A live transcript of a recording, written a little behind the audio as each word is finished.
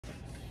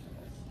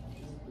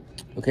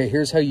Okay,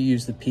 here's how you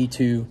use the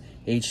P2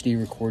 HD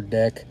record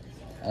deck,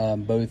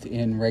 both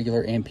in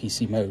regular and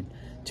PC mode.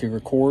 To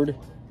record,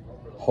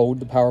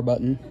 hold the power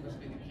button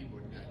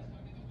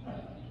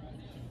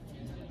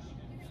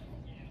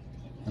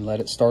and let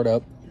it start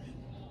up.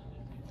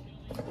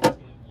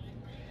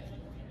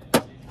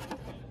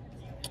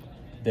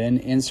 Then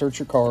insert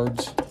your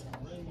cards.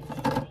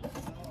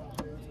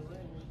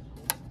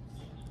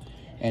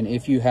 And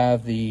if you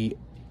have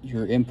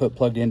your input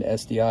plugged into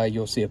SDI,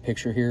 you'll see a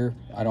picture here.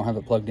 I don't have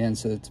it plugged in,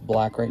 so it's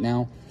black right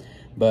now.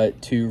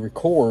 But to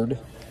record,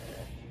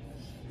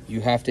 you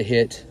have to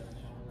hit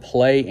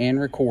play and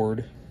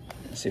record.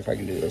 Let's see if I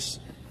can do this.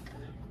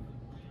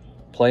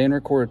 Play and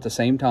record at the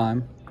same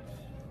time.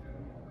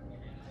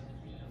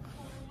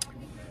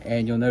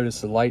 And you'll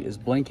notice the light is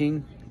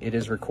blinking. It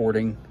is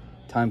recording,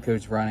 time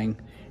code's running,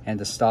 and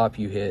to stop,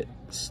 you hit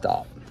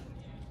stop.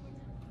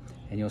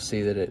 And you'll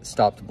see that it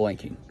stopped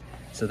blinking.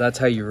 So that's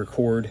how you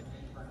record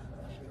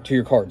to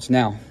your cards.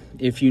 Now,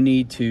 if you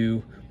need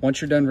to,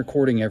 once you're done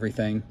recording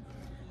everything,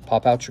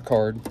 pop out your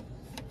card.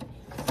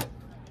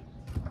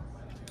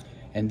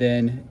 And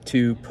then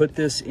to put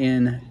this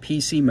in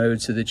PC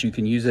mode so that you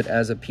can use it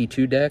as a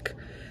P2 deck,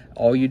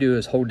 all you do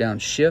is hold down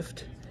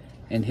Shift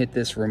and hit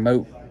this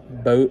remote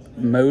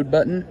mode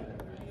button.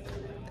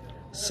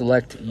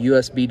 Select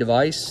USB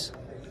device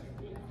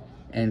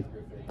and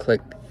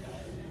click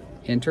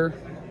enter.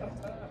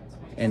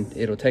 And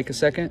it'll take a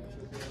second.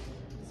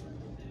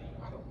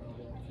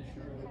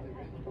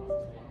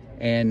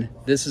 And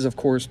this is, of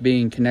course,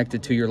 being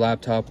connected to your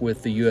laptop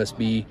with the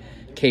USB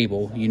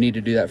cable. You need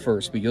to do that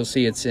first, but you'll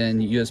see it's in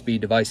USB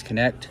device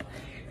connect.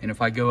 And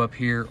if I go up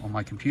here on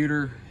my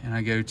computer and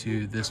I go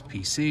to this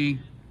PC,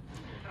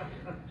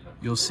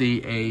 you'll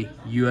see a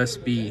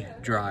USB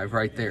drive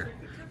right there.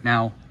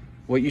 Now,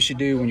 what you should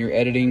do when you're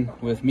editing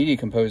with Media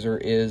Composer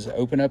is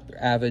open up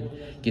Avid,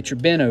 get your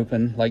bin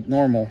open like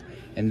normal,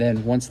 and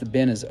then once the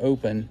bin is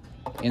open,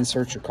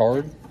 insert your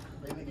card.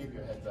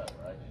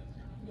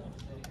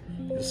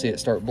 You'll see it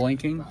start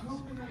blinking,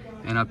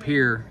 and up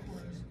here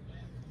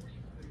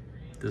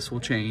this will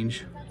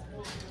change.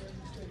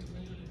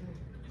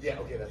 Yeah,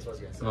 okay, that's what I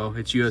was gonna say. Oh,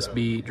 it's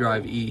USB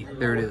drive E.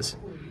 There it is.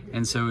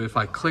 And so if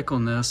I click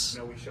on this,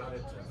 No, we shot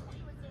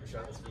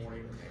this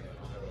morning.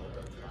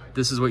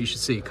 this is what you should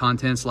see.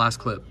 Contents, last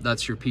clip.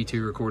 That's your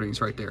P2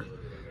 recordings right there.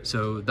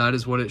 So that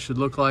is what it should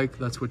look like.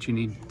 That's what you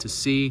need to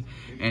see.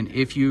 And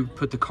if you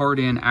put the card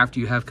in after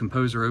you have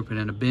Composer open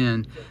in a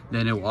bin,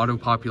 then it will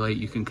auto-populate.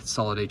 You can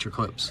consolidate your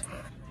clips.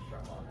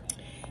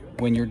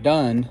 When you're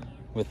done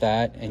with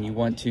that and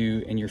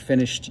you're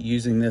finished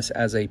using this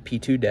as a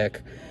P2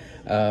 deck,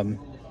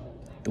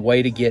 the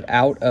way to get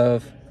out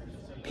of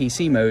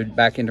PC mode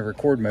back into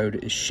record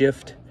mode is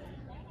Shift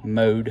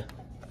mode.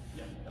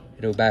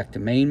 It'll go back to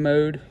main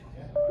mode.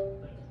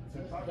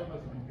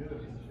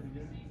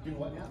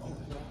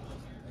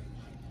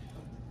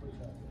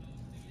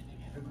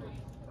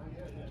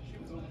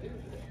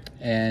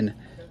 And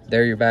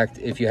there you're back.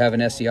 If you have an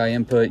SDI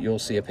input, you'll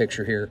see a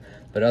picture here,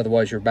 but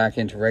otherwise you're back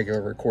into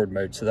regular record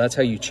mode. So that's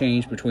how you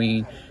change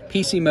between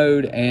PC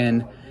mode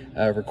and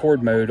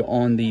record mode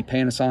on the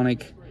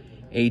Panasonic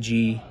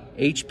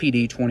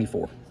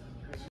AG-HPD24.